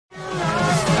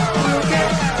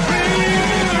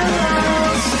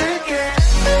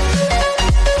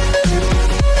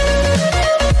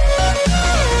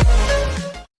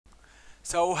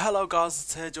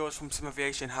guys, it's George from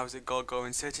SimAviation. How's it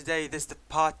going? So today this is the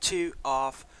part 2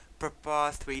 of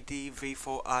Prepar3D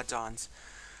V4 Addons.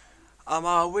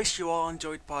 I wish you all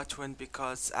enjoyed part 1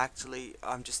 because actually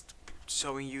I'm just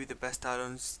showing you the best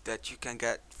add-ons that you can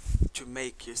get to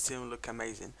make your sim look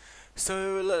amazing.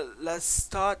 So let's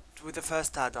start with the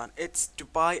first add-on. It's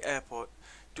Dubai Airport.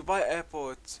 Dubai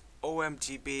Airport,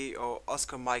 OMGB or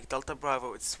Oscar Mike Delta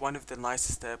Bravo. It's one of the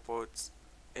nicest airports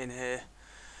in here.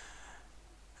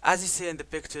 As you see in the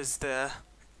pictures there,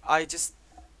 I just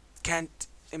can't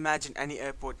imagine any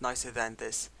airport nicer than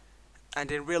this.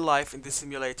 And in real life, in the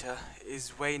simulator,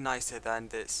 is way nicer than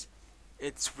this.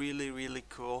 It's really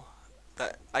cool.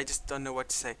 That I just don't know what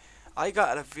to say. I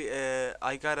got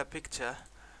a picture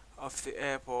of the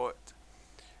airport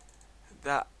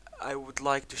that I would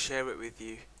like to share it with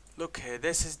you. Look here,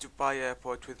 this is Dubai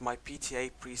Airport with my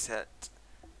PTA preset.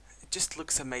 It just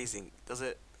looks amazing, does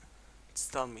it?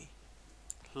 Just tell me.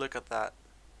 Look at that.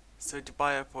 So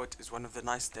Dubai Airport is one of the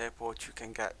nicest airports you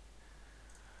can get.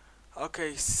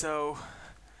 Okay, so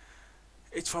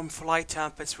it's from Flight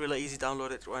Amp. It's really easy.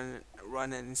 Download it,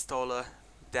 run an installer,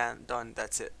 done.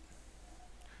 That's it.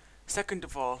 Second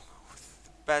of all,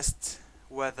 best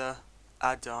weather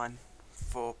add-on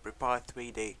for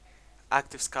Prepar3D,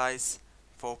 Active Skies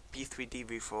for P3D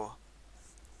V4.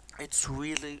 It's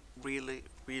really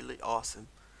awesome.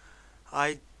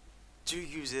 I do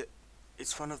use it.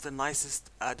 It's one of the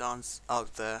nicest add-ons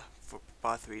out there for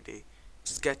Prepar3D.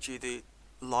 Just get you the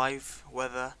live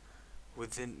weather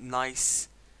with the nice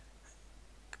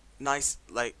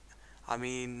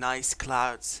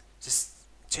clouds. Just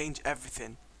change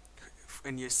everything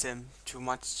in your sim to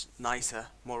much nicer,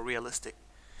 more realistic.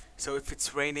 So if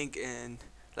it's raining in,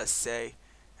 let's say,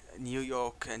 New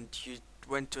York, and you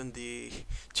went on the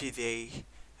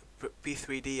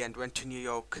P3D and went to New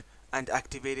York and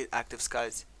activated Active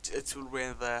Skies, it will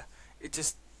rain there. It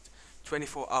just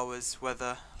 24 hours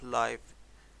weather live.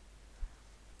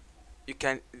 You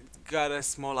can got a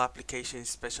small application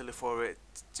especially for it,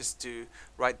 just to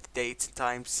write the dates and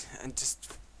times, and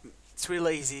just it's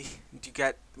really easy to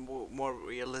get more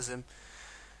realism.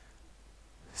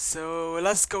 So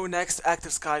let's go next.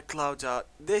 Active Sky Cloud Art.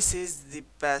 This is the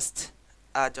best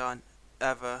add-on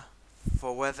ever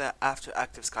for weather after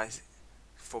Active Skies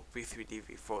for P3D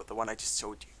V4, the one I just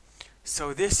showed you.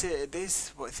 So this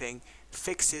thing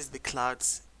fixes the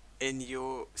clouds in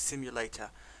your simulator.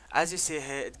 As you see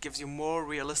here, it gives you more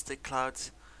realistic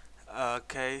clouds.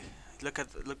 Okay,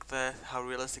 look there, how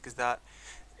realistic is that?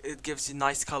 It gives you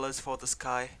nice colors for the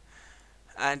sky,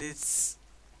 and it's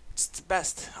the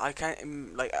best. I can't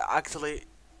actually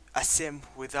a sim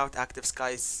without Active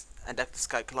Skies and Active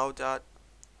Sky Cloud Art,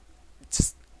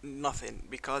 just nothing,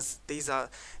 because these are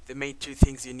the main two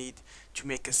things you need to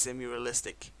make a sim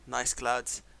realistic: nice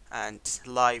clouds and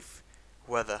live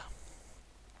weather.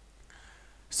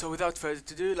 So without further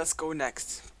ado, let's go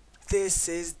next. This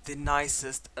is the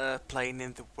nicest airplane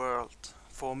in the world.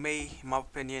 For me, in my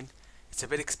opinion, it's a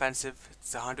bit expensive.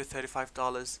 It's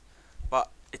 $135,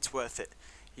 but it's worth it.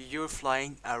 You're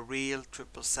flying a real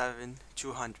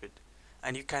 777-200,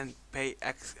 and you can pay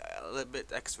a little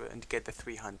bit extra and get the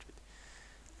 300.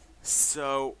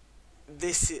 So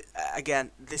this is,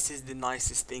 again, this is the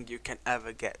nicest thing you can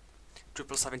ever get.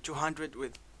 777-200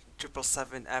 with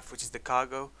 777F, which is the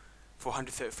cargo, for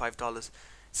 $135.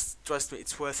 Trust me,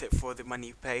 it's worth it for the money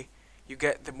you pay. You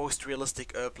get the most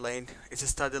realistic airplane. It's a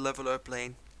study level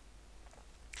airplane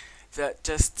that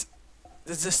it's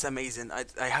just amazing.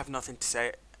 I have nothing to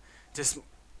say. Just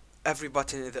every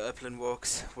button in the airplane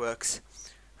works.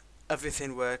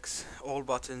 Everything works. All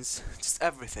buttons, just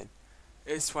everything.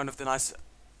 It's one of the nice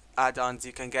add-ons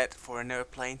you can get for an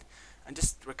airplane, and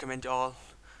just recommend you all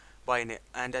buying it.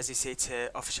 And as you see, it's an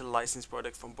official licensed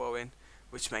product from Boeing,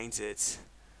 which means it's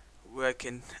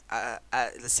working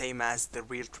the same as the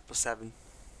real 777.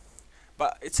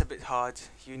 But it's a bit hard.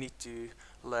 You need to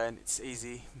learn. It's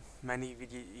easy. Many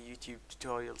YouTube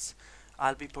tutorials.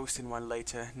 I'll be posting one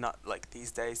later, not like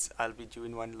these days. I'll be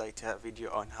doing one later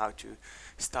video on how to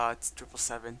start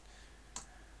 777.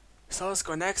 So let's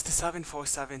go next to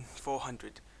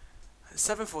 747-400.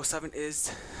 747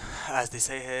 is, as they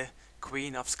say here,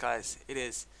 Queen of Skies. It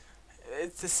is.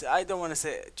 It's this, I don't want to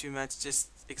say too much. Just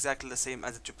exactly the same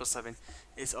as the 777.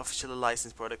 It's officially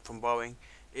licensed product from Boeing.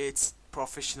 It's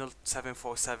professional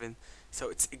 747, so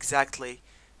it's exactly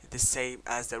the same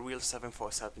as the real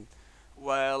 747.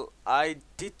 Well, I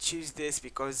did choose this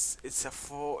because it's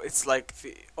like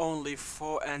the only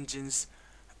 4 engines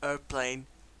airplane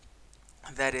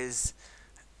that is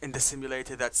in the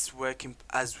simulator that's working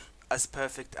as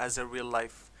perfect as a real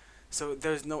life So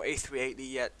there's no A380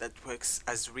 yet that works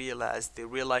as real as the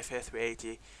real life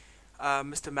A380.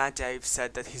 Mr. Matt Dave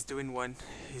said that he's doing one.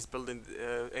 He's building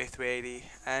A380,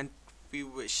 and we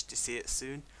wish to see it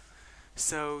soon.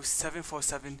 So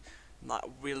 747, not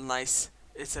real nice.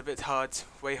 It's a bit hard,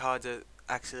 way harder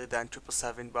actually than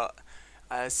 777, but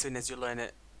as soon as you learn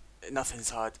it,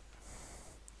 nothing's hard.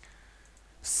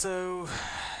 So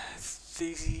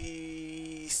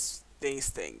this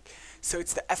thing. So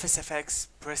it's the FSX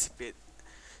Precipitate.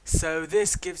 So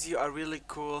this gives you a really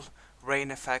cool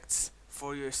rain effects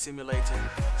for your simulator.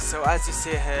 So as you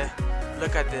see here,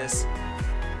 look at this.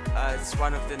 It's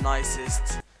one of the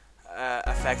nicest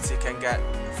effects you can get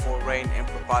for rain in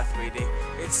Prepar3D.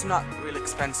 It's not really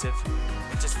expensive,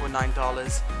 just for $9.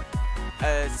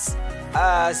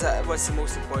 What's the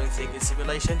most important thing in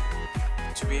simulation?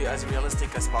 To be as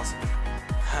realistic as possible.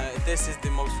 This is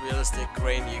the most realistic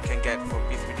rain you can get for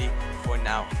P3D for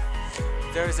now.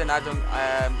 There is an add-on,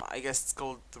 I guess it's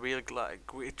called True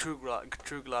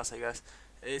Glass. I guess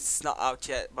it's not out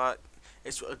yet, but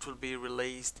it will be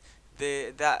released.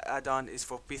 That add-on is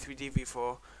for P3D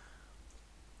V4,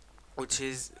 which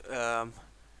is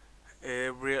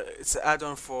it's an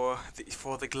add-on for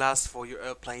the glass for your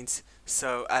airplanes.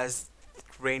 So as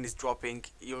rain is dropping,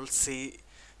 you'll see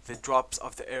the drops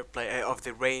of the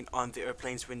rain on the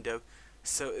airplane's window.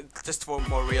 So just for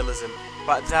more realism.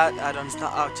 But that add-on is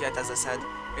not out yet, as I said.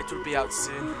 It will be out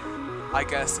soon, I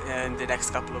guess in the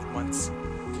next couple of months.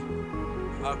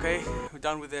 Okay, we're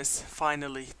done with this.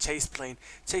 Finally, chase plane.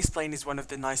 Chase plane is one of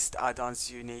the nicest add-ons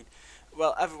you need.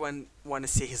 Well, everyone want to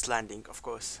see his landing, of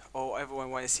course, or everyone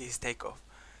want to see his takeoff.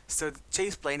 So the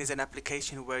chase plane is an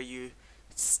application where you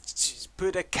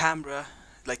put a camera,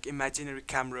 like imaginary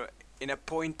camera, in a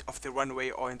point of the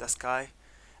runway or in the sky,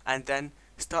 and then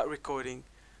start recording.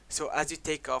 So as you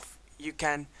take off, you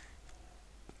can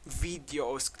video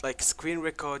or like screen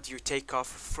record your takeoff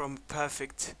from a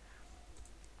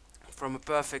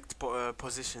perfect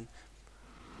position.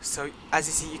 So as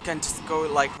you see, you can just go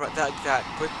like that,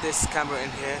 put this camera in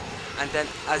here, and then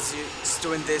as you just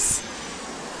doing this,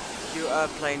 your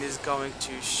airplane is going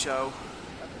to show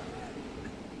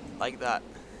like that.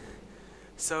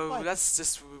 So let's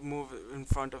just move in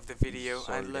front of the video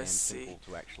and let's see.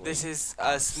 This is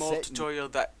a small tutorial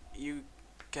that you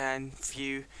can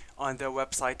view on their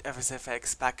website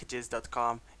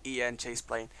fsfxpackages.com en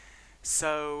chaseplane.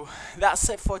 So that's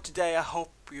it for today. I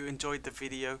hope you enjoyed the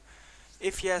video.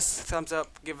 If yes, thumbs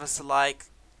up, give us a like,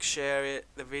 share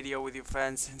the video with your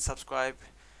friends, and subscribe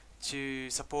to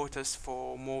support us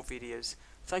for more videos.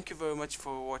 Thank you very much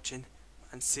for watching,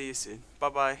 and see you soon. Bye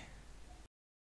bye.